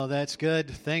Oh, that's good.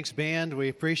 Thanks, band. We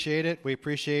appreciate it. We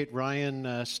appreciate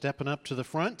Ryan stepping up to the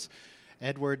front.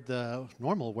 Edward, the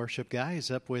normal worship guy, is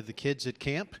up with the kids at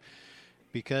camp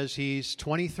because he's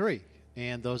 23.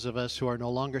 And those of us who are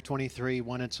no longer 23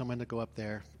 wanted someone to go up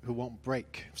there who won't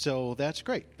break. So that's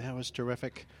great. That was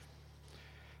terrific.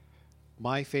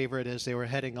 My favorite, as they were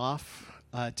heading off,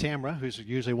 Tamra, who's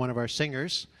usually one of our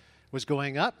singers, was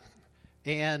going up.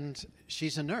 And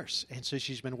she's a nurse. And so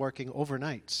she's been working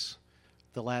overnights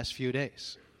the last few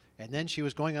days. And then she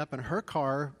was going up, and her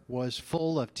car was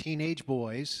full of teenage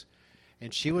boys,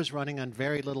 and she was running on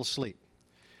very little sleep.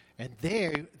 And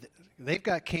they've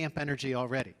got camp energy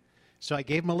already. So I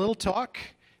gave them a little talk,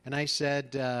 and I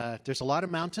said, there's a lot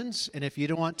of mountains, and if you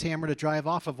don't want Tamara to drive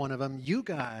off of one of them, you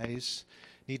guys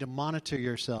need to monitor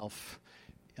yourself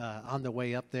on the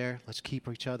way up there. Let's keep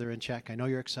each other in check. I know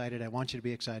you're excited. I want you to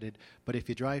be excited. But if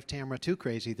you drive Tamara too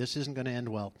crazy, this isn't going to end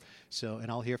well. So, and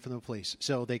I'll hear from the police.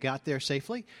 So they got there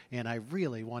safely, and I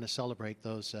really want to celebrate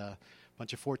those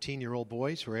bunch of 14-year-old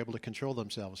boys who are able to control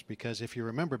themselves. Because if you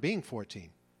remember being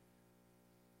 14,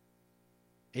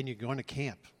 and you're going to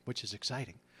camp, which is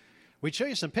exciting. We'd show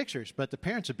you some pictures, but the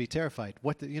parents would be terrified.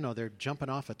 They're jumping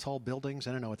off of tall buildings.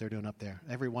 I don't know what they're doing up there.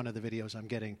 Every one of the videos I'm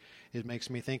getting, it makes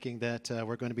me thinking that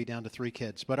we're going to be down to 3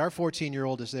 kids. But our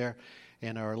 14-year-old is there,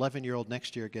 and our 11-year-old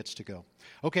next year gets to go.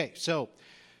 Okay, so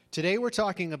today we're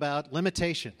talking about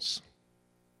limitations.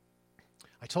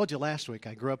 I told you last week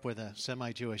I grew up with a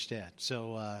semi-Jewish dad.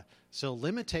 So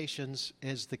limitations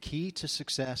is the key to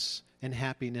success and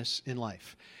happiness in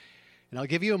life. And I'll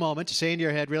give you a moment to say in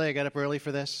your head, really, I got up early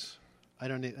for this? I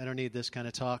don't need this kind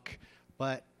of talk,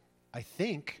 but I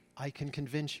think I can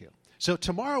convince you. So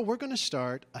tomorrow we're going to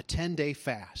start a 10-day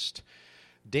fast.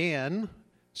 Dan,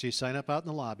 so you sign up out in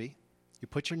the lobby, you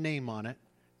put your name on it,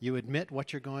 you admit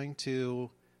what you're going to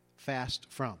fast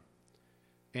from.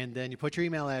 And then you put your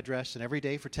email address, and every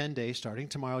day for 10 days, starting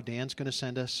tomorrow, Dan's going to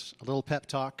send us a little pep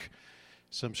talk,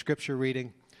 some scripture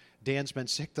reading. Dan's been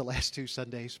sick the last 2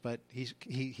 Sundays, but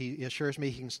he assures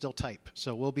me he can still type,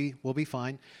 so we'll be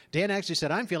fine. Dan actually said,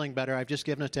 I'm feeling better. I've just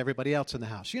given it to everybody else in the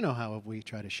house. You know how we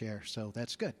try to share, so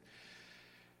that's good.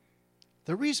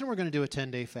 The reason we're going to do a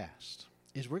 10-day fast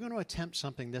is we're going to attempt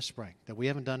something this spring that we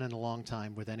haven't done in a long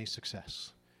time with any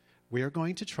success. We are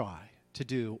going to try to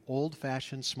do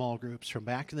old-fashioned small groups from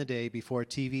back in the day before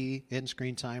TV and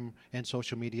screen time and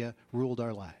social media ruled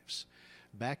our lives.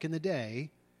 Back in the day,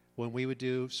 when we would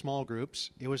do small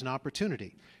groups, it was an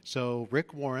opportunity. So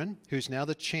Rick Warren, who's now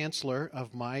the chancellor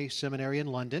of my seminary in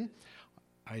London,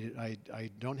 I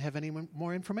don't have any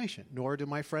more information, nor do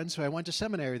my friends who I went to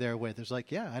seminary there with. It's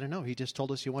like, yeah, I don't know. He just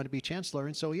told us he wanted to be chancellor,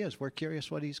 and so he is. We're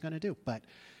curious what he's going to do. But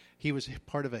he was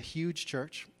part of a huge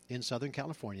church in Southern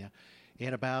California,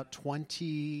 and about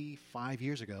 25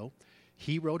 years ago,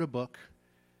 he wrote a book,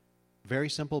 very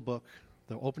simple book.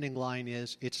 The opening line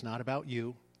is, it's not about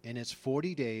you. And it's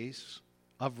 40 days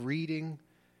of reading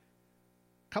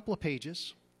a couple of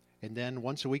pages. And then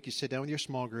once a week you sit down with your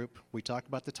small group. We talk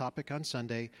about the topic on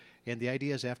Sunday. And the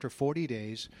idea is after 40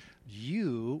 days,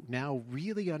 you now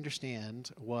really understand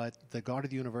what the God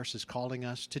of the universe is calling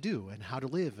us to do and how to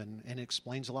live. And it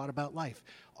explains a lot about life.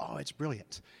 Oh, it's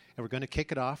brilliant. And we're going to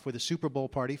kick it off with a Super Bowl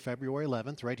party February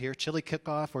 11th right here. Chili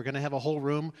kickoff. We're going to have a whole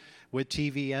room with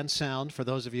TV and sound for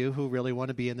those of you who really want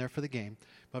to be in there for the game.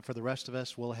 But for the rest of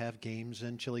us, we'll have games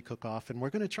and chili cook-off, and we're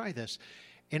going to try this.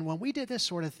 And when we did this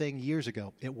sort of thing years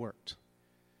ago, it worked.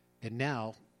 And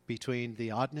now, between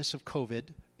the oddness of COVID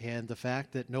and the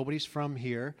fact that nobody's from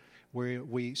here, where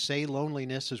we say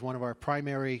loneliness is one of our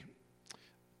primary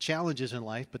challenges in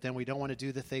life, but then we don't want to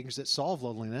do the things that solve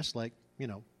loneliness, like,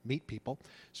 meet people.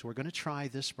 So we're going to try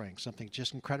this spring, something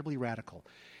just incredibly radical.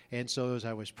 And so as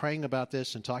I was praying about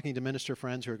this and talking to minister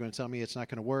friends who are going to tell me it's not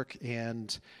going to work,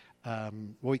 and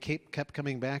what we kept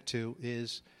coming back to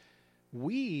is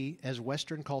we, as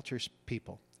Western cultures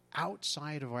people,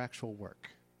 outside of our actual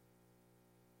work,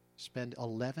 spend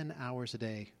 11 hours a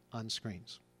day on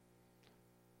screens.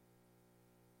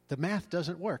 The math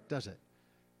doesn't work, does it?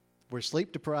 We're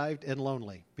sleep deprived and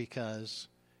lonely because,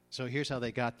 so here's how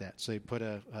they got that. So they put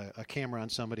a camera on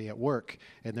somebody at work,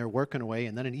 and they're working away,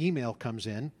 and then an email comes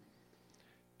in.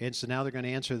 And so now they're going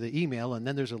to answer the email, and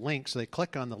then there's a link. So they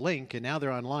click on the link, and now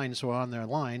they're online. So on their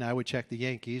line, I would check the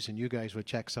Yankees, and you guys would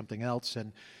check something else.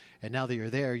 And now that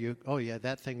you're there,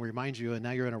 that thing reminds you, and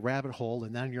now you're in a rabbit hole,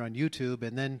 and then you're on YouTube,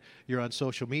 and then you're on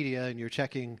social media, and you're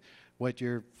checking what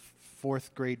your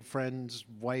fourth grade friend's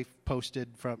wife posted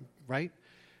from, right?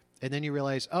 And then you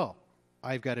realize,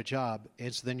 I've got a job.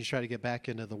 And so then you try to get back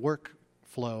into the work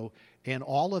flow, and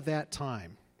all of that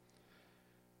time.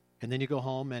 And then you go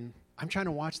home, and I'm trying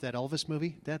to watch that Elvis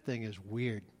movie. That thing is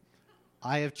weird.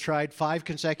 I have tried 5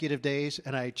 consecutive days,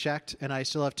 and I checked, and I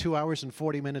still have 2 hours and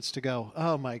 40 minutes to go.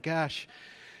 Oh, my gosh.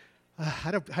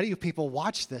 How do you people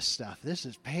watch this stuff? This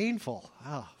is painful.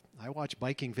 Oh, I watch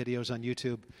biking videos on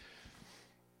YouTube.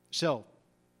 So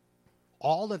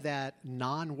all of that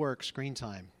non-work screen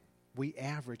time, we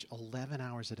average 11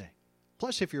 hours a day.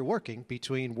 Plus, if you're working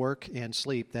between work and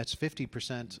sleep, that's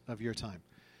 50% of your time.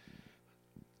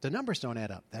 The numbers don't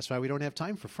add up. That's why we don't have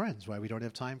time for friends, why we don't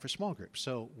have time for small groups.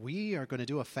 So we are going to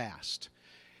do a fast.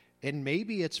 And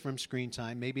maybe it's from screen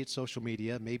time, maybe it's social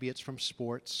media, maybe it's from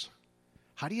sports.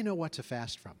 How do you know what to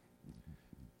fast from?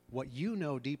 What you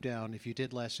know deep down, if you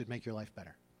did less, would make your life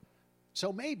better.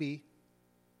 So maybe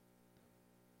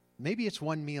it's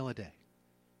 1 meal a day.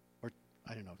 Or,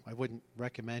 I don't know, I wouldn't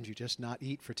recommend you just not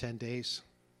eat for 10 days.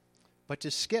 But to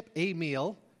skip a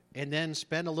meal and then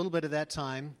spend a little bit of that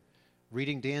time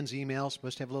reading Dan's emails,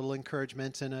 supposed to have a little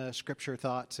encouragement and a scripture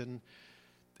thoughts, and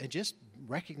just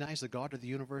recognize the God of the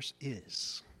universe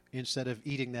is, instead of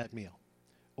eating that meal.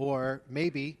 Or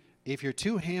maybe if you're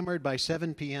too hammered by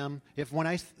 7 p.m., if when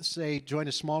I say join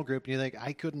a small group and you think,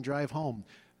 I couldn't drive home,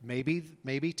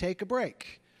 maybe take a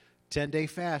break. 10-day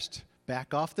fast,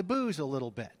 back off the booze a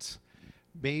little bit.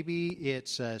 Maybe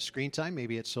it's screen time,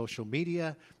 maybe it's social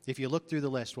media. If you look through the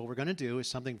list, what we're going to do is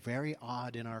something very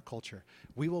odd in our culture.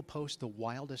 We will post the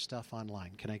wildest stuff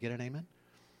online. Can I get an amen?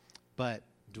 But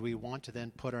do we want to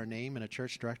then put our name in a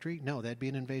church directory? No, that'd be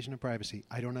an invasion of privacy.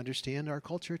 I don't understand our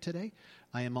culture today.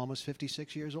 I am almost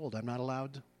 56 years old. I'm not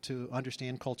allowed to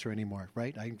understand culture anymore,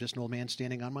 right? I'm just an old man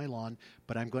standing on my lawn.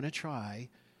 But I'm going to try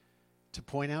to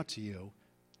point out to you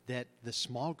that the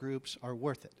small groups are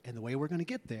worth it. And the way we're going to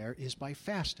get there is by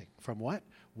fasting. From what?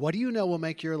 What do you know will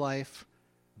make your life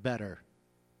better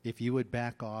if you would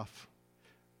back off?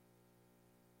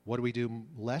 What do we do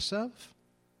less of?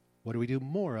 What do we do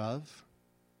more of?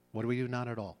 What do we do not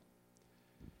at all?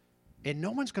 And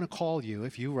no one's going to call you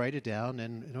if you write it down,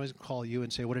 and no one's going to call you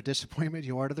and say what a disappointment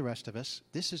you are to the rest of us.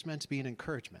 This is meant to be an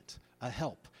encouragement, a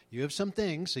help. You have some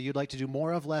things that you'd like to do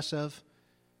more of, less of,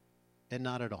 and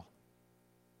not at all.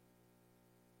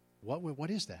 What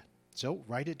is that? So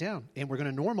write it down, and we're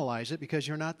going to normalize it because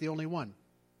you're not the only one.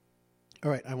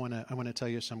 All right, I want to tell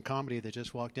you some comedy that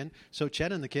just walked in. So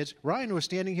Chet and the kids, Ryan was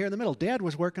standing here in the middle. Dad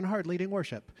was working hard leading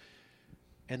worship,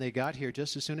 and they got here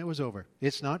just as soon as it was over.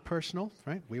 It's not personal,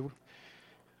 right?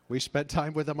 We spent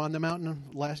time with them on the mountain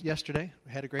yesterday.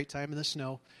 We had a great time in the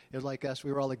snow. It was like us.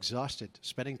 We were all exhausted,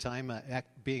 spending time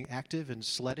being active and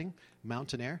sledding,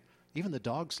 mountain air. Even the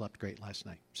dog slept great last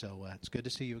night. So it's good to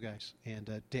see you guys.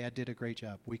 And Dad did a great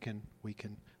job. We can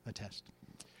attest.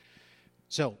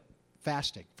 So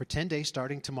fasting for 10 days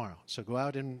starting tomorrow. So go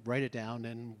out and write it down.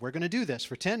 And we're going to do this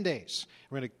for 10 days.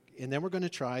 And then we're going to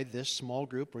try this small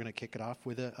group. We're going to kick it off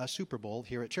with a Super Bowl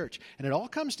here at church. And it all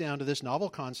comes down to this novel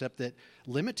concept that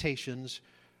limitations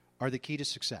are the key to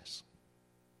success.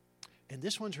 And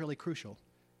this one's really crucial.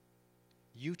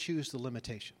 You choose the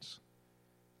limitations.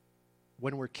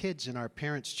 When we're kids and our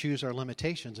parents choose our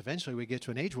limitations, eventually we get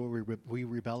to an age where we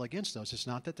rebel against those. It's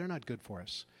not that they're not good for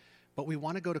us, but we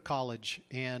want to go to college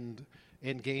and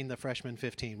gain the freshman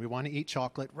 15. We want to eat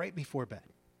chocolate right before bed.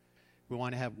 We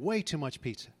want to have way too much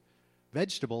pizza.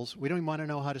 Vegetables, we don't even want to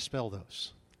know how to spell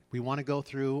those. We want to go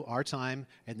through our time,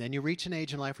 and then you reach an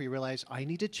age in life where you realize, I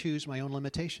need to choose my own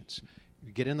limitations.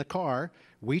 You get in the car,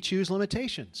 we choose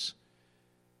limitations.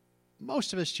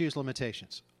 Most of us choose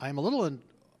limitations. I'm a little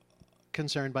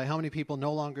concerned by how many people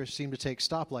no longer seem to take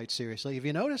stoplights seriously. Have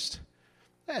you noticed?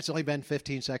 It's only been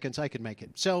 15 seconds. I could make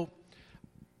it. So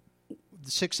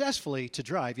successfully to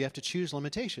drive, you have to choose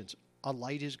limitations. A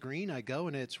light is green, I go,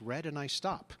 and it's red, and I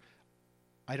stop.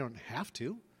 I don't have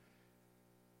to.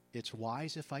 It's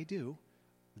wise if I do.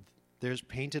 There's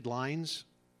painted lines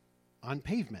on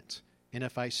pavement. And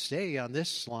if I stay on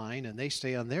this line and they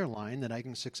stay on their line, then I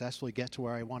can successfully get to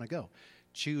where I want to go.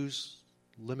 Choose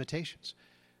limitations.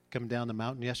 Coming down the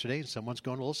mountain yesterday and someone's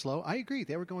going a little slow. I agree,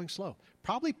 they were going slow.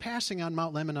 Probably passing on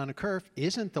Mount Lemmon on a curve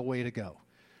isn't the way to go.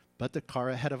 But the car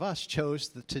ahead of us chose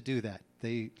to do that.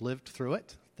 They lived through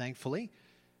it, thankfully.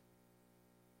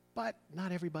 But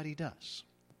not everybody does.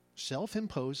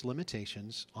 Self-imposed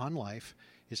limitations on life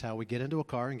is how we get into a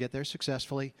car and get there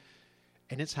successfully.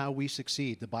 And it's how we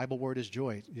succeed. The Bible word is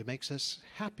joy. It makes us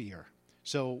happier.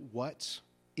 So what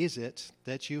is it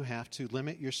that you have to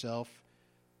limit yourself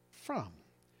from?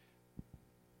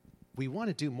 We want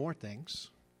to do more things,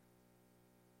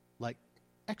 like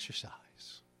exercise,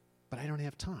 but I don't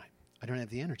have time. I don't have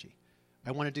the energy.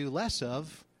 I want to do less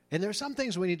of, and there are some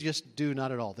things we need to just do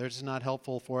not at all. They're just not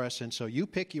helpful for us, and so you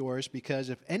pick yours, because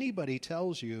if anybody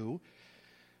tells you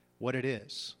what it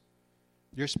is.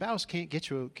 Your spouse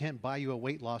can't buy you a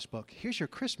weight loss book. Here's your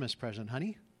Christmas present,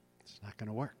 honey. It's not going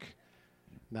to work.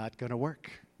 Not going to work.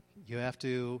 You have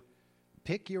to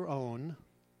pick your own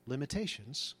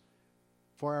limitations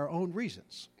for our own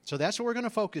reasons. So that's what we're going to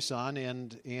focus on.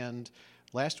 And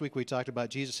last week we talked about,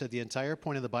 Jesus said the entire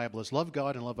point of the Bible is love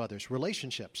God and love others.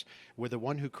 Relationships with the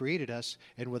one who created us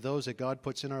and with those that God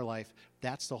puts in our life.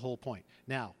 That's the whole point.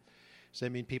 Now, does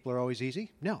that mean people are always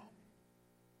easy? No.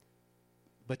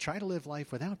 But try to live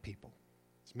life without people.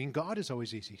 Does it mean God is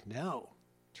always easy? No.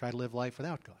 Try to live life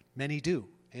without God. Many do,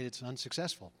 and it's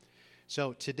unsuccessful.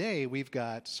 So today we've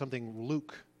got something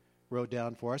Luke wrote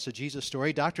down for us, a Jesus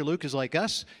story. Dr. Luke is like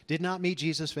us, did not meet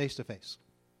Jesus face to face.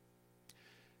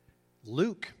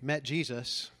 Luke met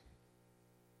Jesus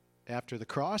after the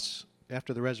cross,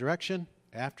 after the resurrection,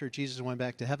 after Jesus went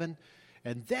back to heaven,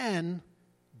 and then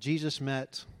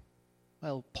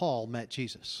Paul met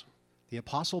Jesus. The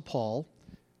Apostle Paul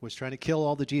was trying to kill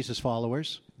all the Jesus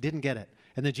followers, didn't get it.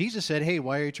 And then Jesus said, hey,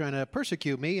 why are you trying to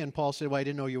persecute me? And Paul said, well, I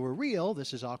didn't know you were real.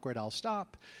 This is awkward. I'll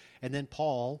stop. And then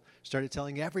Paul started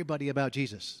telling everybody about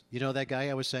Jesus. You know, that guy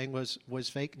I was saying was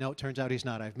fake? No, it turns out he's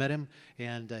not. I've met him,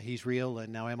 and he's real,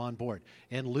 and now I'm on board.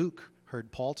 And Luke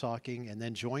heard Paul talking and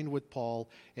then joined with Paul,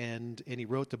 and he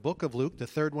wrote the book of Luke, the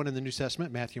third one in the New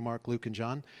Testament, Matthew, Mark, Luke, and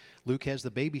John. Luke has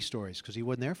the baby stories because he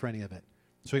wasn't there for any of it.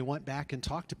 So he went back and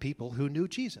talked to people who knew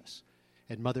Jesus.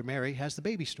 And Mother Mary has the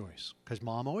baby stories because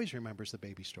Mom always remembers the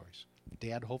baby stories.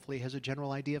 Dad hopefully has a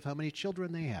general idea of how many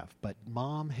children they have, but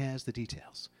Mom has the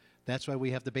details. That's why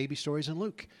we have the baby stories in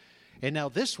Luke. And now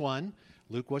this one,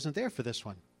 Luke wasn't there for this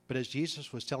one. But as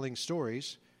Jesus was telling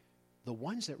stories, the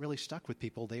ones that really stuck with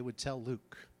people, they would tell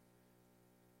Luke.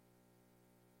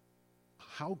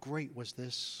 How great was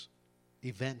this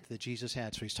event that Jesus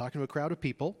had? So he's talking to a crowd of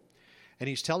people, and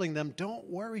he's telling them, don't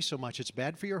worry so much. It's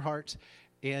bad for your heart.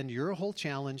 And your whole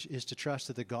challenge is to trust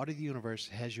that the God of the universe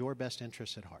has your best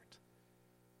interests at heart.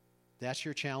 That's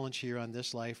your challenge here on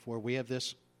this life where we have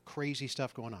this crazy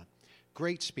stuff going on.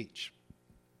 Great speech.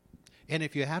 And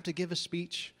if you have to give a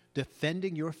speech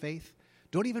defending your faith,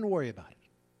 don't even worry about it.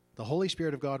 The Holy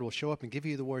Spirit of God will show up and give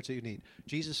you the words that you need.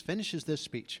 Jesus finishes this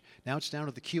speech. Now it's down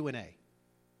to the Q&A.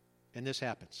 And this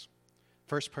happens.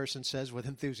 First person says with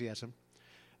enthusiasm,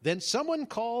 then someone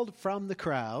called from the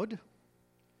crowd,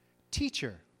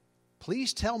 teacher,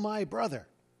 please tell my brother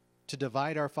to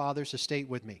divide our father's estate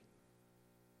with me.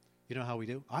 You know how we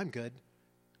do? I'm good.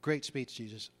 Great speech,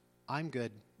 Jesus. I'm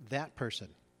good. That person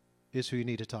is who you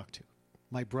need to talk to.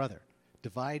 My brother.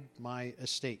 Divide my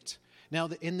estate. Now,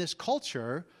 in this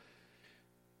culture,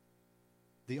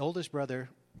 the oldest brother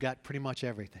got pretty much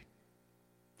everything.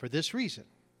 For this reason,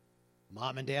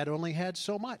 Mom and Dad only had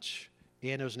so much.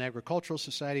 And it was an agricultural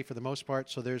society for the most part,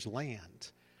 so there's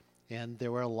land. And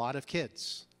there were a lot of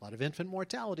kids, a lot of infant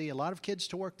mortality, a lot of kids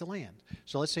to work the land.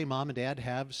 So let's say Mom and Dad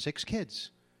have 6 kids.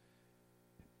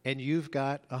 And you've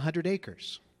got 100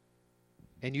 acres.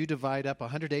 And you divide up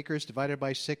 100 acres divided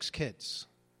by 6 kids.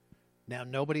 Now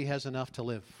nobody has enough to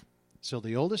live. So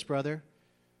the oldest brother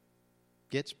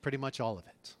gets pretty much all of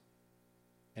it.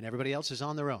 And everybody else is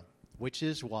on their own, which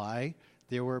is why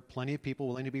there were plenty of people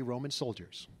willing to be Roman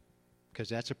soldiers, because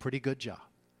that's a pretty good job.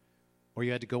 Or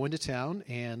you had to go into town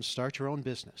and start your own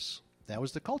business. That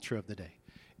was the culture of the day.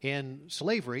 In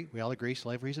slavery, we all agree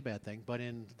slavery is a bad thing, but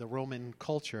in the Roman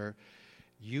culture,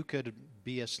 you could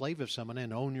be a slave of someone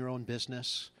and own your own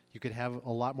business. You could have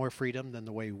a lot more freedom than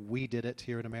the way we did it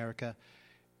here in America.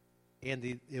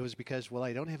 And it was because, well,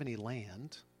 I don't have any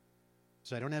land,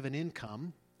 so I don't have an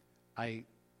income. I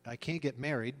can't get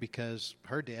married because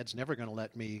her dad's never going to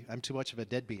let me. I'm too much of a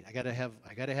deadbeat. I got to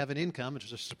have an income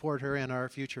to support her and our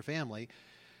future family.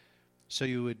 So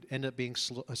you would end up being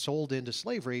sold into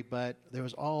slavery, but there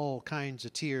was all kinds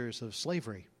of tiers of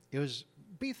slavery. It was,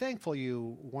 be thankful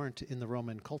you weren't in the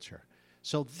Roman culture.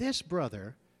 So this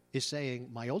brother is saying,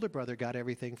 my older brother got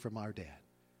everything from our dad.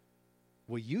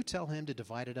 Will you tell him to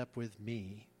divide it up with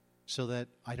me so that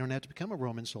I don't have to become a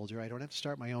Roman soldier, I don't have to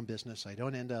start my own business, I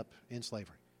don't end up in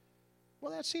slavery?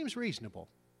 Well, that seems reasonable.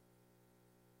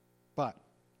 But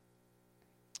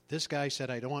this guy said,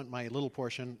 I don't want my little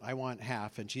portion, I want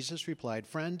half. And Jesus replied,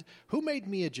 friend, who made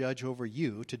me a judge over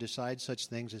you to decide such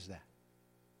things as that?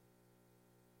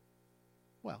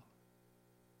 Well,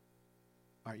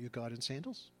 aren't you God in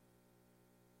sandals?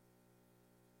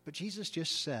 But Jesus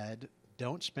just said,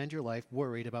 don't spend your life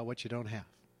worried about what you don't have.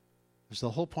 It was the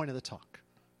whole point of the talk.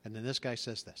 And then this guy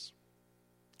says this.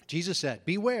 Jesus said,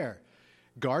 beware.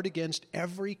 Guard against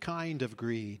every kind of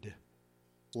greed.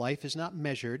 Life is not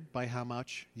measured by how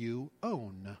much you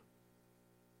own.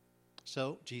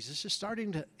 So Jesus is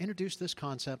starting to introduce this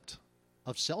concept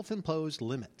of self-imposed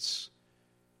limits.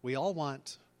 We all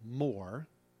want more,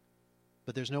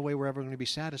 but there's no way we're ever going to be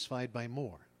satisfied by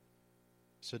more.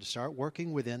 So to start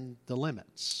working within the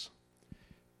limits.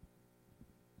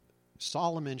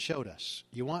 Solomon showed us,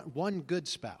 you want one good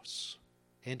spouse,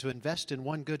 and to invest in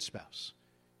one good spouse.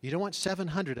 You don't want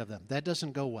 700 of them. That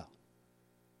doesn't go well.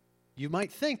 You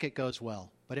might think it goes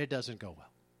well, but it doesn't go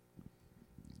well.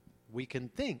 We can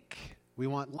think we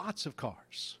want lots of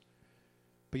cars,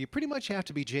 but you pretty much have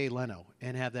to be Jay Leno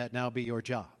and have that now be your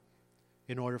job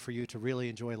in order for you to really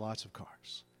enjoy lots of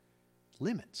cars.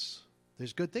 Limits.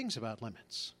 There's good things about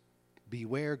limits.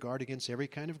 Beware, guard against every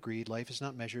kind of greed. Life is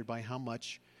not measured by how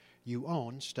much you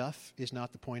own. Stuff is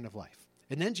not the point of life.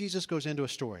 And then Jesus goes into a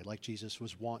story like Jesus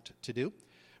was wont to do.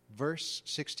 Verse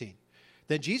 16.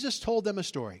 Then Jesus told them a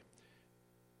story.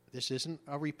 This isn't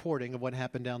a reporting of what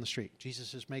happened down the street.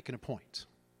 Jesus is making a point.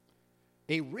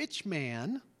 A rich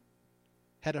man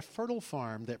had a fertile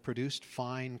farm that produced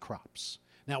fine crops.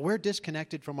 Now, we're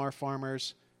disconnected from our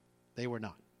farmers. They were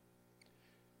not.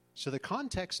 So the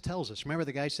context tells us, remember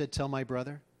the guy said, tell my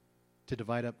brother to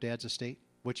divide up Dad's estate,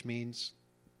 which means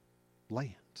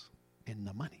land and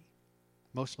the money,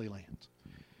 mostly land.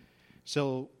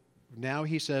 So now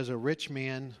he says a rich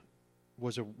man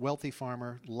was a wealthy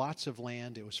farmer, lots of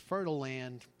land. It was fertile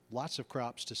land, lots of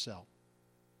crops to sell.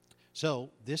 So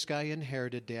this guy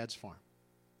inherited Dad's farm.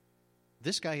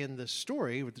 This guy in the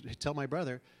story would tell my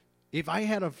brother, if I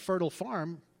had a fertile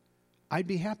farm, I'd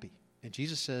be happy. And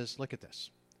Jesus says, look at this.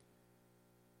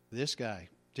 This guy,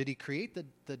 did he create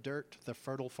the dirt, the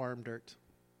fertile farm dirt?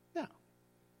 No.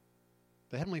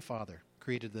 The Heavenly Father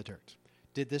created the dirt.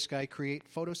 Did this guy create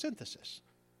photosynthesis?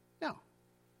 No.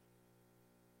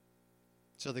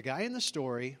 So the guy in the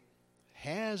story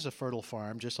has a fertile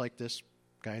farm, just like this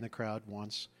guy in the crowd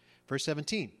wants. Verse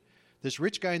 17, this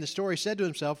rich guy in the story said to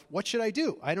himself, what should I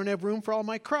do? I don't have room for all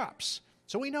my crops.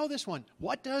 So we know this one.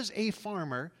 What does a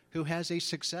farmer who has a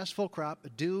successful crop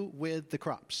do with the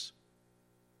crops?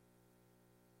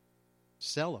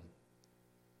 Sell them.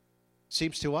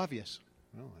 Seems too obvious.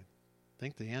 Well, I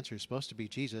think the answer is supposed to be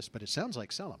Jesus, but it sounds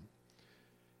like sell them.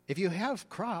 If you have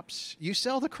crops, you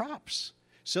sell the crops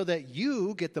so that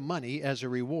you get the money as a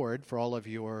reward for all of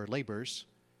your labors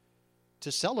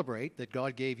to celebrate that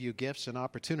God gave you gifts and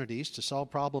opportunities to solve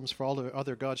problems for all the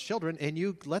other God's children, and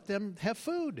you let them have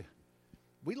food.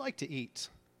 We like to eat.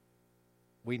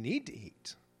 We need to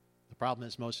eat. The problem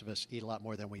is most of us eat a lot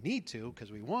more than we need to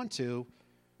because we want to.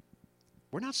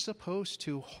 We're not supposed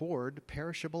to hoard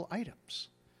perishable items.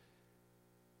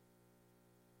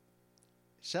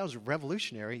 It sounds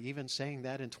revolutionary even saying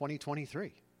that in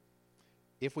 2023.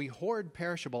 If we hoard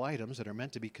perishable items that are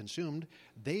meant to be consumed,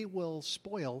 they will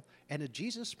spoil. And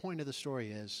Jesus' point of the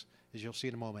story is, as you'll see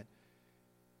in a moment,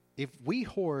 if we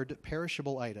hoard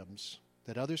perishable items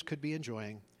that others could be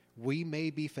enjoying, we may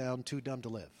be found too dumb to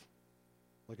live.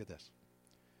 Look at this.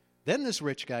 Then this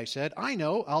rich guy said, I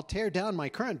know, I'll tear down my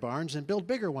current barns and build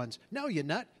bigger ones. No, you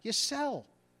nut. You sell.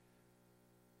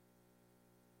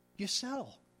 You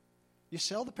sell. You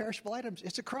sell the perishable items.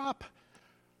 It's a crop.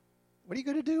 What are you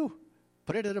going to do?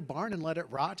 Put it in a barn and let it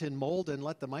rot and mold and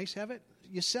let the mice have it?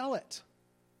 You sell it.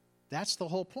 That's the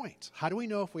whole point. How do we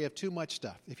know if we have too much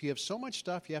stuff? If you have so much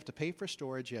stuff, you have to pay for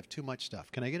storage, you have too much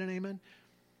stuff. Can I get an amen?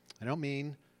 I don't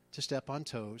mean to step on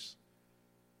toes.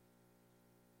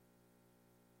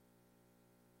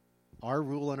 Our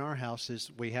rule in our house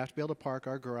is we have to be able to park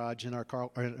our garage in our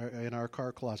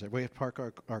car closet. We have to park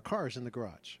our cars in the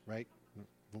garage, right?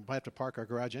 We have to park our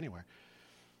garage anywhere.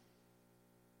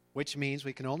 Which means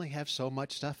we can only have so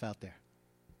much stuff out there.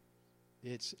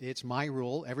 It's my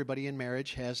rule. Everybody in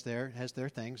marriage has their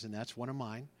things, and that's one of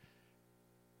mine.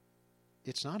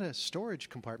 It's not a storage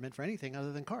compartment for anything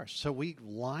other than cars. So we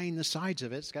line the sides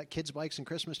of it. It's got kids' bikes and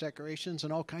Christmas decorations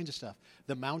and all kinds of stuff.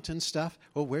 The mountain stuff.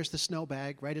 Oh, where's the snow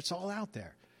bag? Right? It's all out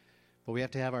there. But we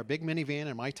have to have our big minivan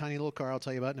and my tiny little car, I'll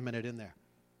tell you about in a minute, in there.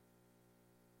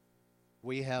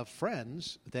 We have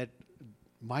friends that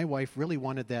my wife really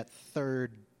wanted that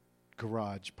third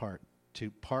garage part to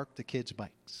park the kids'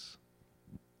 bikes.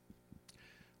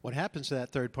 What happens to that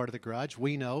third part of the garage,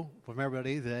 we know from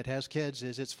everybody that has kids,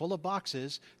 is it's full of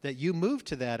boxes that you moved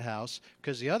to that house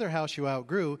because the other house you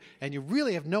outgrew, and you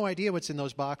really have no idea what's in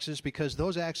those boxes because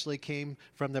those actually came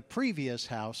from the previous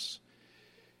house.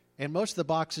 And most of the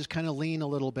boxes kind of lean a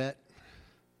little bit.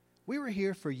 We were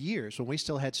here for years when we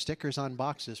still had stickers on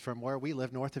boxes from where we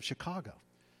live north of Chicago.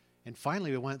 And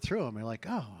finally we went through them and we're like,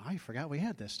 oh, I forgot we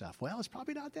had this stuff. Well, it's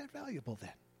probably not that valuable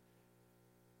then.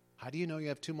 How do you know you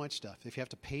have too much stuff if you have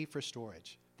to pay for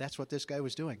storage? That's what this guy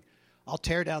was doing. I'll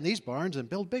tear down these barns and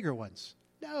build bigger ones.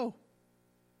 No.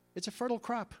 It's a fertile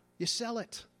crop. You sell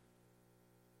it.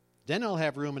 Then I'll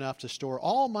have room enough to store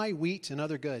all my wheat and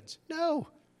other goods. No.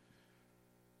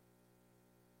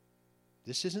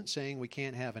 This isn't saying we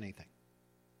can't have anything.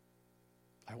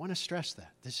 I want to stress that.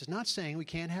 This is not saying we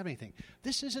can't have anything.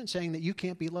 This isn't saying that you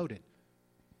can't be loaded.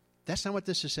 That's not what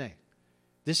this is saying.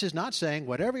 This is not saying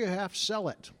whatever you have, sell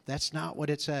it. That's not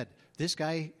what it said. This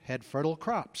guy had fertile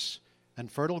crops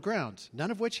and fertile ground,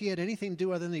 none of which he had anything to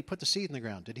do other than he put the seed in the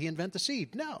ground. Did he invent the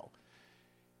seed? No.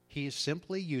 He is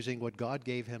simply using what God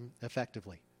gave him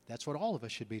effectively. That's what all of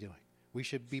us should be doing. We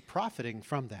should be profiting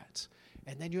from that.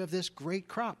 And then you have this great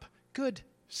crop. Good.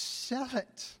 Sell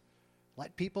it.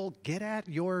 Let people get at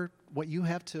what you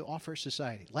have to offer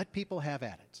society. Let people have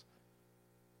at it.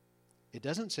 It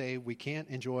doesn't say we can't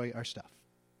enjoy our stuff.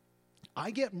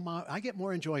 I get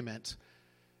more enjoyment.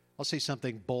 I'll say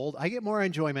something bold. I get more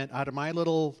enjoyment out of my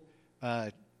little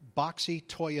boxy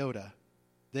Toyota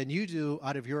than you do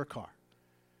out of your car.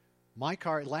 My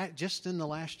car, just in the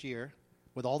last year,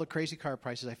 with all the crazy car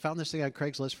prices, I found this thing on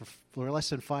Craigslist for less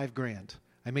than $5,000.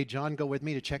 I made John go with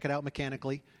me to check it out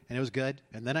mechanically, and it was good.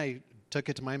 And then I took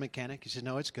it to my mechanic. He said,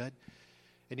 no, it's good.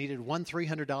 It needed one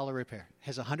 $300 repair. It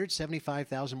has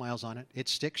 175,000 miles on it.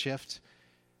 It's stick shift.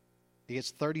 It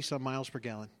gets 30-some miles per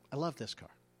gallon. I love this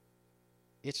car.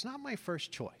 It's not my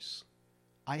first choice.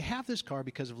 I have this car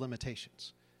because of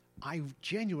limitations. I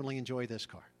genuinely enjoy this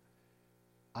car.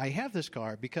 I have this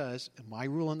car because my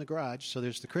rule in the garage, so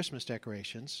there's the Christmas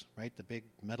decorations, right, the big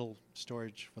metal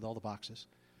storage with all the boxes.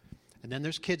 And then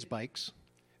there's kids' bikes.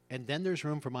 And then there's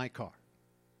room for my car.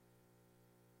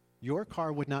 Your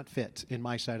car would not fit in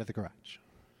my side of the garage.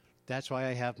 That's why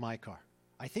I have my car.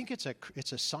 I think it's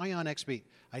a Scion XB.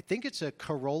 I think it's a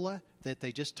Corolla that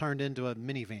they just turned into a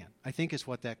minivan. I think it's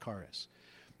what that car is.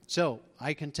 So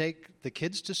I can take the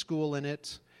kids to school in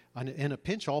it. In a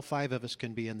pinch, all 5 of us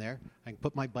can be in there. I can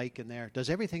put my bike in there. It does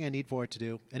everything I need for it to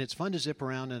do, and it's fun to zip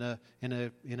around in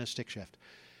a stick shift.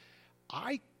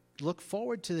 I look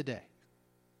forward to the day.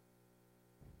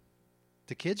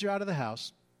 The kids are out of the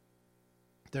house.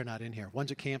 They're not in here.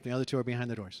 One's at camp, the other 2 are behind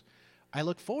the doors. I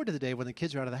look forward to the day when the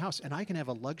kids are out of the house, and I can have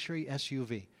a luxury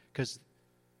SUV because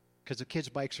the kids'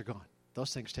 bikes are gone.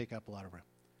 Those things take up a lot of room.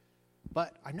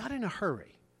 But I'm not in a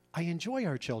hurry. I enjoy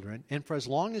our children, and for as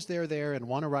long as they're there and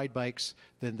want to ride bikes,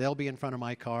 then they'll be in front of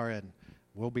my car and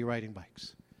we'll be riding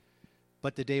bikes.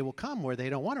 But the day will come where they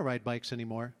don't want to ride bikes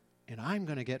anymore, and I'm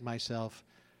going to get myself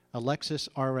a Lexus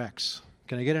RX.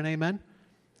 Can I get an amen?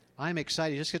 I'm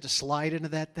excited. You just get to slide into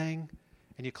that thing,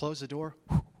 and you close the door,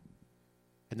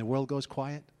 and the world goes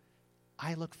quiet.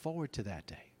 I look forward to that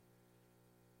day.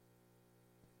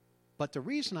 But the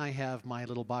reason I have my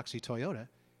little boxy Toyota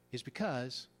is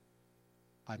because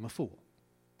I'm a fool.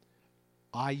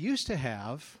 I used to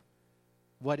have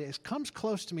comes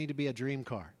close to me to be a dream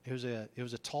car. It was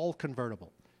a tall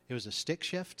convertible. It was a stick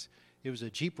shift. It was a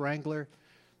Jeep Wrangler.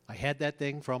 I had that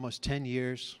thing for almost 10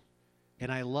 years,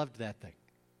 and I loved that thing.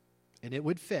 And it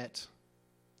would fit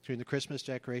between the Christmas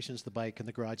decorations, the bike, and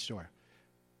the garage door.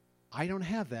 I don't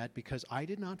have that because I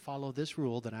did not follow this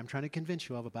rule that I'm trying to convince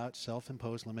you of about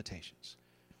self-imposed limitations.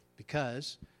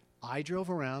 Because I drove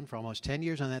around for almost 10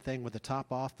 years on that thing with the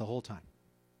top off the whole time.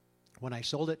 When I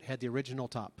sold it, it had the original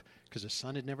top because the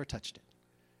sun had never touched it.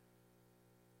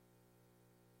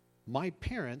 My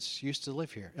parents used to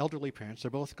live here, elderly parents.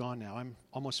 They're both gone now. I'm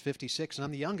almost 56, and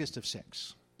I'm the youngest of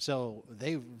 6. So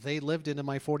they lived into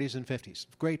my 40s and 50s.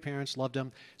 Great parents, loved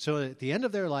them. So at the end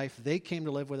of their life, they came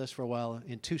to live with us for a while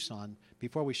in Tucson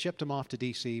before we shipped them off to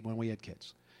D.C. when we had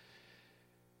kids.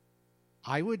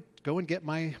 I would go and get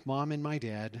my mom and my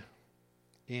dad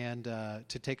and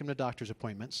to take them to doctor's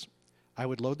appointments. I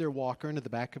would load their walker into the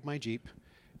back of my Jeep,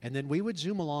 and then we would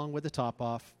zoom along with the top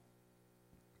off.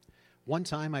 One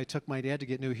time I took my dad to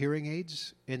get new hearing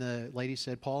aids, and the lady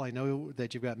said, Paul, I know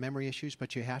that you've got memory issues,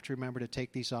 but you have to remember to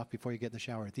take these off before you get in the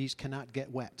shower. These cannot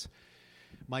get wet.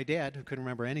 My dad, who couldn't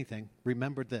remember anything,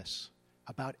 remembered this.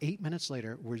 About 8 minutes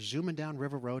later, we're zooming down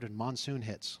River Road and monsoon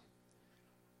hits.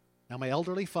 Now, my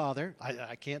elderly father,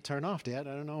 I can't turn off, Dad.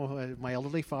 I don't know. My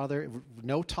elderly father,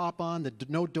 no top on,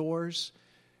 no doors.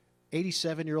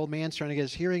 87-year-old man's trying to get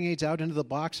his hearing aids out into the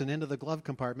box and into the glove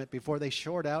compartment before they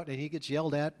short out, and he gets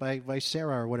yelled at by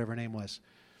Sarah or whatever her name was.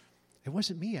 It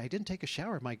wasn't me. I didn't take a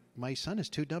shower. My son is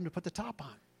too dumb to put the top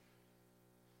on.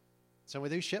 So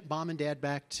we ship Mom and Dad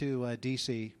back to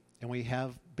D.C., and we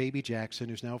have baby Jackson,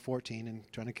 who's now 14 and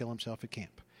trying to kill himself at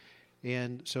camp.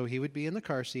 And so he would be in the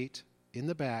car seat, in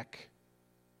the back,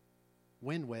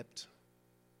 wind-whipped,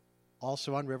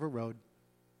 also on River Road,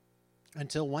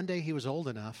 until one day he was old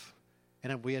enough,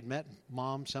 and we had met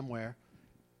Mom somewhere,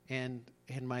 and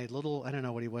my little, I don't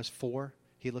know what he was, 4,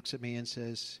 he looks at me and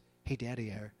says, hey,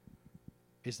 Daddy,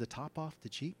 is the top off the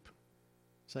Jeep?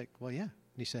 It's like, well, yeah.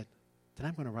 And he said, then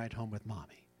I'm going to ride home with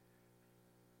Mommy.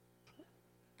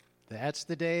 That's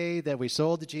the day that we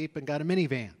sold the Jeep and got a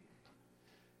minivan.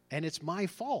 And it's my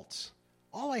fault.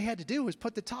 All I had to do was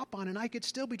put the top on, and I could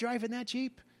still be driving that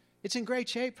Jeep. It's in great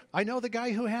shape. I know the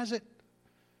guy who has it.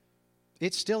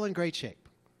 It's still in great shape.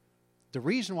 The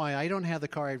reason why I don't have the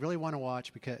car I really want to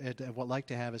watch, because would like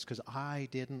to have, is because I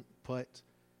didn't put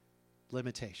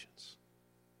limitations.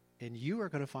 And you are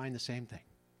going to find the same thing.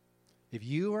 If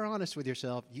you are honest with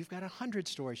yourself, you've got 100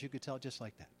 stories you could tell just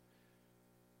like that.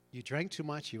 You drank too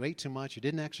much, you ate too much, you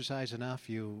didn't exercise enough,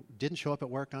 you didn't show up at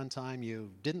work on time,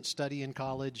 you didn't study in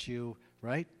college,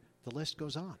 right? The list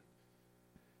goes on.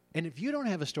 And if you don't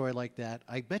have a story like that,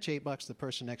 I bet you $8 the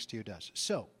person next to you does.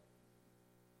 So,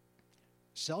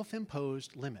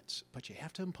 self-imposed limits, but you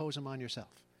have to impose them on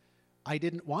yourself. I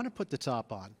didn't want to put the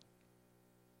top on.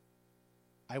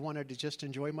 I wanted to just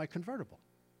enjoy my convertible.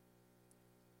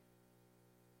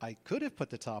 I could have put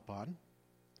the top on,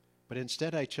 but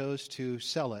instead I chose to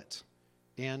sell it.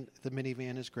 And the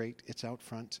minivan is great. It's out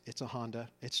front. It's a Honda.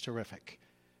 It's terrific.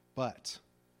 But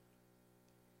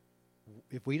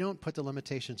if we don't put the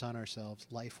limitations on ourselves,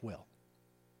 life will.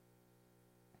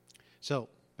 So,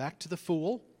 back to the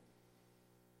fool.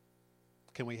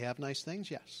 Can we have nice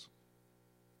things? Yes.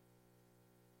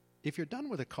 If you're done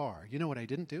with a car, you know what I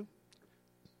didn't do?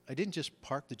 I didn't just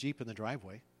park the Jeep in the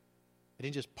driveway. I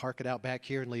didn't just park it out back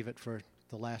here and leave it for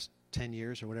the last 10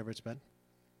 years or whatever it's been.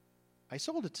 I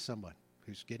sold it to someone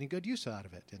who's getting good use out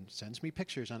of it and sends me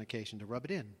pictures on occasion to rub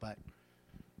it in. But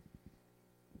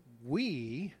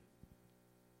we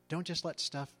don't just let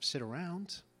stuff sit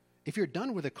around. If you're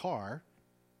done with a car,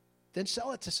 then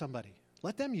sell it to somebody.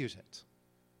 Let them use it.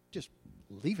 Just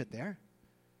leave it there.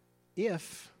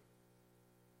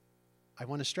 I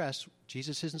want to stress,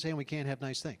 Jesus isn't saying we can't have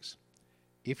nice things.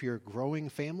 If you're a growing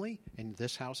family and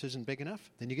this house isn't big enough,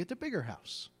 then you get the bigger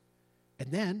house.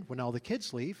 And then, when all the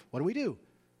kids leave, what do?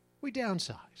 We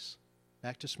downsize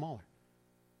back to smaller.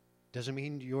 Doesn't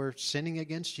mean you're sinning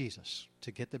against Jesus to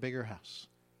get the bigger house.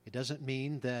 It doesn't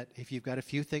mean that if you've got a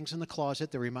few things in the closet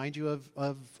that remind you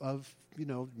of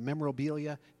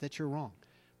memorabilia, that you're wrong.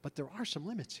 But there are some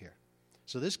limits here.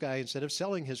 So this guy, instead of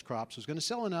selling his crops, was going to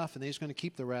sell enough, and then he's going to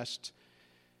keep the rest.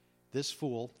 This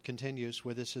fool continues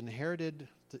with this he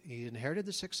inherited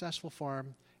the successful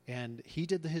farm, and he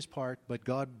did his part, but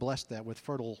God blessed that with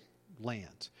fertile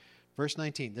land. Verse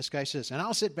 19, this guy says, and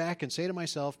I'll sit back and say to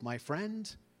myself, my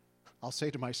friend,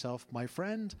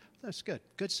 that's good.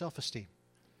 Good self-esteem.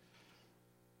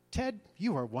 Ted,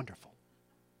 you are wonderful.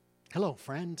 Hello,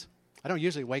 friend. I don't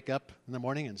usually wake up in the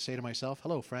morning and say to myself,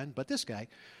 hello, friend, but this guy,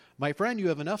 my friend, you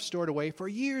have enough stored away for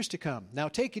years to come. Now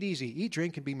take it easy, eat,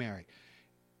 drink, and be merry.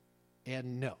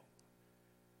 And no,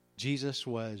 Jesus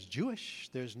was Jewish.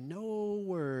 There's no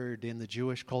word in the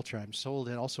Jewish culture, I'm told,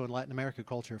 and also in Latin America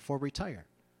culture, for retire.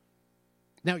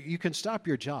 Now, you can stop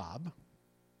your job.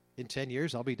 In 10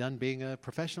 years, I'll be done being a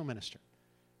professional minister.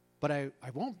 But I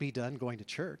won't be done going to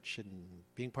church and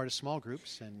being part of small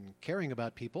groups and caring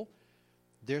about people.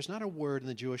 There's not a word in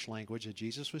the Jewish language that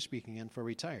Jesus was speaking in for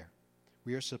retire.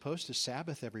 We are supposed to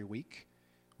Sabbath every week.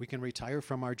 We can retire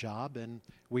from our job, and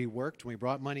we worked, and we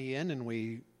brought money in, and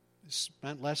we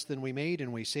spent less than we made,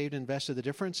 and we saved and invested the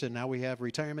difference, and now we have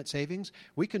retirement savings.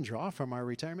 We can draw from our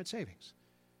retirement savings.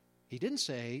 He didn't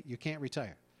say you can't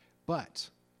retire. But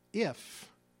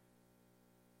if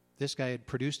this guy had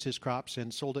produced his crops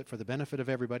and sold it for the benefit of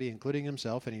everybody, including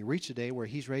himself, and he reached a day where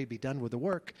he's ready to be done with the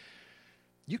work,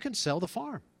 you can sell the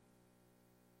farm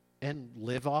and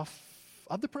live off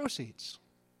of the proceeds.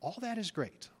 All that is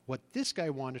great. What this guy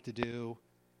wanted to do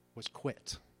was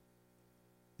quit.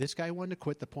 This guy wanted to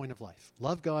quit the point of life.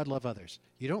 Love God, love others.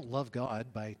 You don't love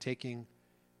God by taking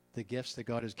the gifts that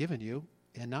God has given you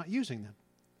and not using them.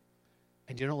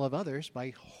 And you don't love others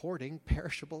by hoarding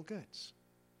perishable goods.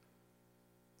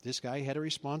 This guy had a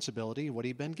responsibility, what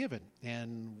he'd been given.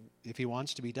 And if he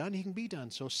wants to be done, he can be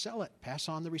done. So sell it. Pass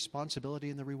on the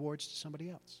responsibility and the rewards to somebody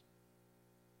else.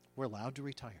 We're allowed to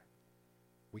retire.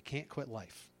 We can't quit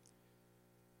life.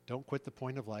 Don't quit the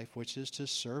point of life, which is to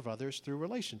serve others through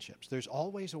relationships. There's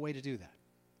always a way to do that.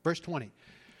 Verse 20.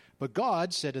 But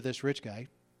God said to this rich guy,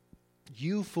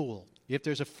 you fool. If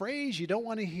there's a phrase you don't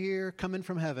want to hear coming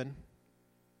from heaven,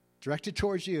 directed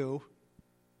towards you,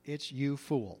 it's you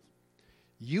fool.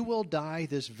 You will die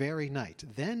this very night.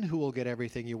 Then who will get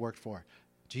everything you worked for?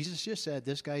 Jesus just said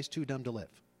this guy's too dumb to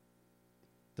live.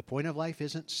 The point of life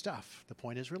isn't stuff. The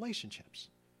point is relationships.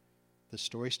 The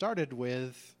story started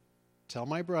with, tell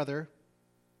my brother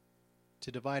to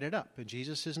divide it up. And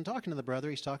Jesus isn't talking to the brother,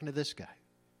 he's talking to this guy.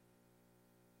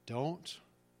 Don't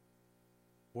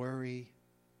worry.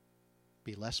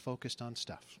 Be less focused on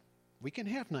stuff. We can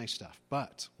have nice stuff,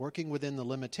 but working within the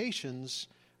limitations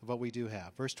of what we do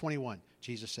have. Verse 21,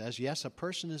 Jesus says, yes, a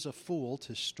person is a fool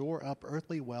to store up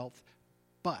earthly wealth,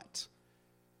 but,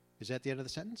 is that the end of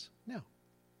the sentence? No.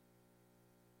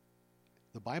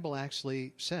 The Bible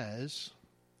actually says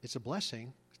it's a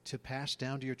blessing to pass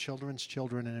down to your children's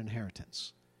children an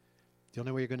inheritance. The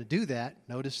only way you're going to do that,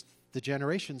 notice the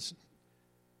generations,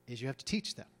 is you have to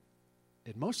teach them.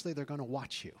 And mostly they're going to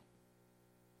watch you.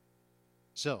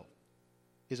 So,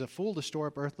 is a fool to store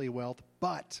up earthly wealth,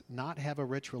 but not have a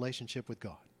rich relationship with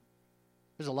God.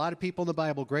 There's a lot of people in the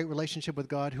Bible, great relationship with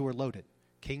God, who are loaded.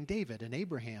 King David and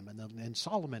Abraham and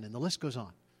Solomon, and the list goes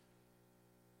on.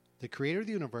 The creator of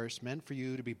the universe meant for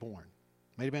you to be born.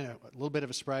 Might have been a little bit of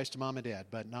a surprise to mom and dad,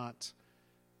 but not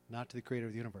to the creator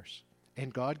of the universe.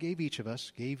 And God gave each of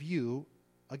us, gave you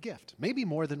a gift, maybe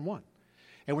more than one.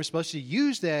 And we're supposed to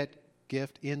use that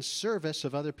gift in service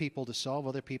of other people to solve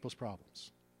other people's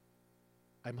problems.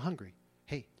 I'm hungry.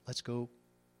 Hey, let's go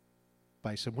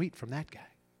buy some wheat from that guy.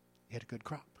 He had a good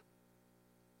crop.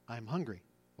 I'm hungry.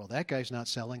 Well, that guy's not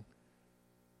selling.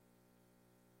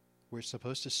 We're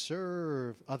supposed to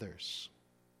serve others.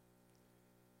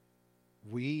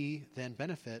 We then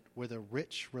benefit with a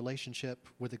rich relationship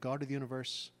with the God of the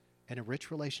universe and a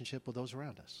rich relationship with those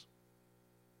around us.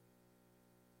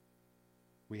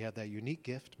 We have that unique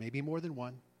gift, maybe more than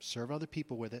one. Serve other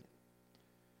people with it.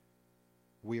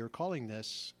 We are calling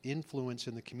this influence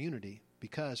in the community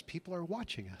because people are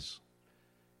watching us.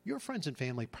 Your friends and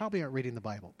family probably aren't reading the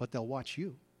Bible, but they'll watch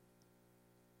you.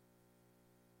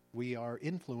 We are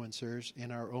influencers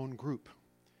in our own group.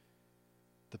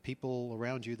 The people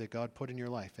around you that God put in your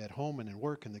life, at home and in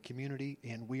work and the community,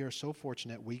 and we are so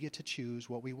fortunate we get to choose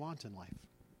what we want in life.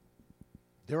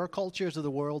 There are cultures of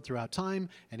the world throughout time,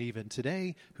 and even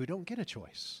today, who don't get a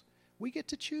choice. We get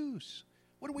to choose.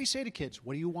 What do we say to kids?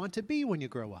 What do you want to be when you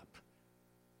grow up?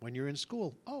 When you're in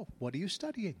school, oh, what are you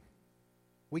studying?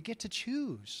 We get to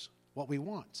choose what we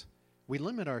want. We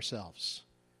limit ourselves.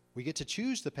 We get to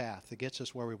choose the path that gets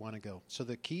us where we want to go. So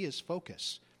the key is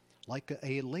focus, like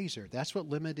a laser. That's what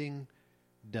limiting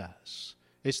does.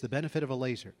 It's the benefit of a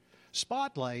laser.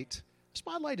 Spotlight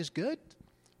is good.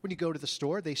 When you go to the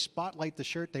store, they spotlight the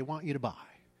shirt they want you to buy.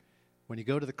 When you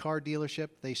go to the car dealership,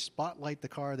 they spotlight the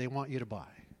car they want you to buy.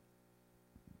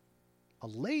 A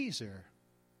laser,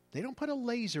 they don't put a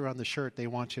laser on the shirt they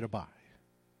want you to buy.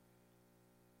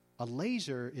 A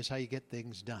laser is how you get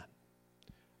things done.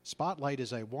 Spotlight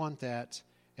is I want that,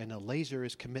 and a laser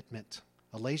is commitment.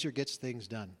 A laser gets things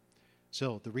done.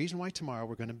 So the reason why tomorrow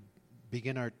we're going to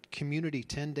begin our community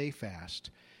 10-day fast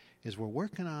is we're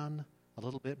working on a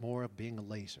little bit more of being a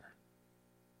laser.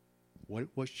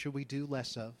 What should we do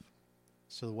less of?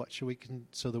 So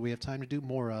that we have time to do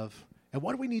more of? And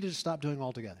what do we need to stop doing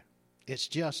altogether? It's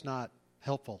just not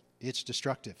helpful. It's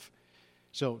destructive.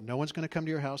 So no one's going to come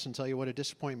to your house and tell you what a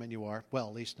disappointment you are. Well,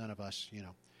 at least none of us,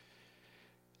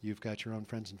 You've got your own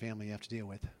friends and family you have to deal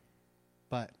with.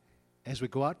 But as we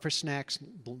go out for snacks,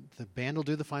 the band will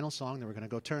do the final song. Then we're going to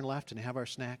go turn left and have our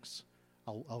snacks.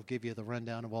 I'll give you the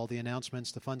rundown of all the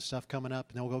announcements, the fun stuff coming up,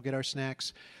 and then we'll go get our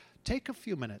snacks. Take a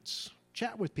few minutes.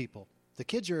 Chat with people. The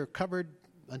kids are covered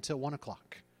until 1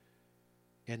 o'clock.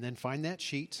 And then find that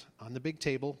sheet on the big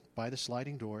table by the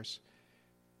sliding doors.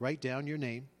 Write down your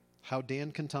name, how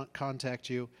Dan can contact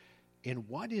you, and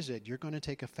what is it you're going to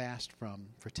take a fast from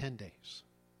for 10 days.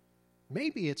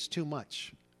 Maybe it's too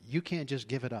much. You can't just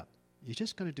give it up. You're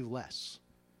just going to do less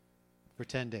for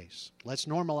 10 days. Let's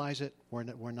normalize it. We're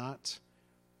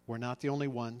not the only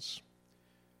ones.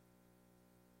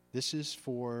 This is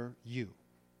for you.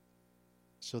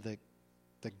 So that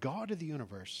the God of the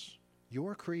universe,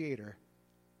 your creator,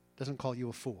 doesn't call you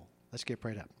a fool. Let's get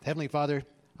prayed up. Heavenly Father,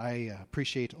 I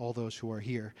appreciate all those who are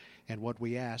here, and what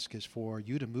we ask is for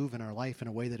you to move in our life in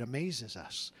a way that amazes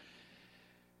us,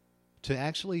 to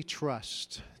actually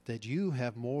trust that you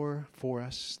have more for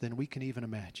us than we can even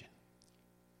imagine.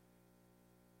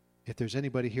 If there's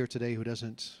anybody here today who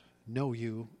doesn't know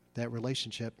you, that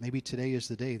relationship, maybe today is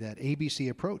the day, that ABC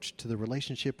approach to the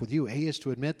relationship with you. A is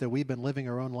to admit that we've been living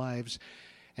our own lives,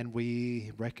 and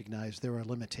we recognize there are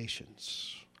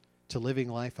limitations to living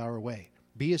life our way.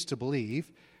 B is to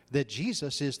believe that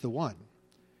Jesus is the one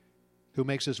who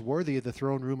makes us worthy of the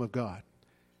throne room of God,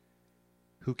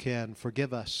 who can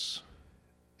forgive us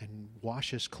and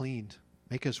wash us clean,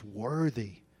 make us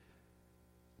worthy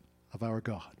of our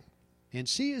God. And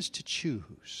C is to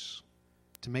choose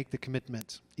to make the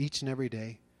commitment each and every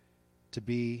day to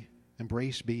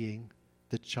embrace being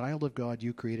the child of God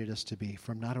you created us to be,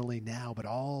 from not only now but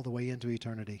all the way into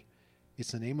eternity.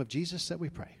 It's in the name of Jesus that we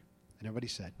pray. And everybody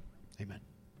said, amen.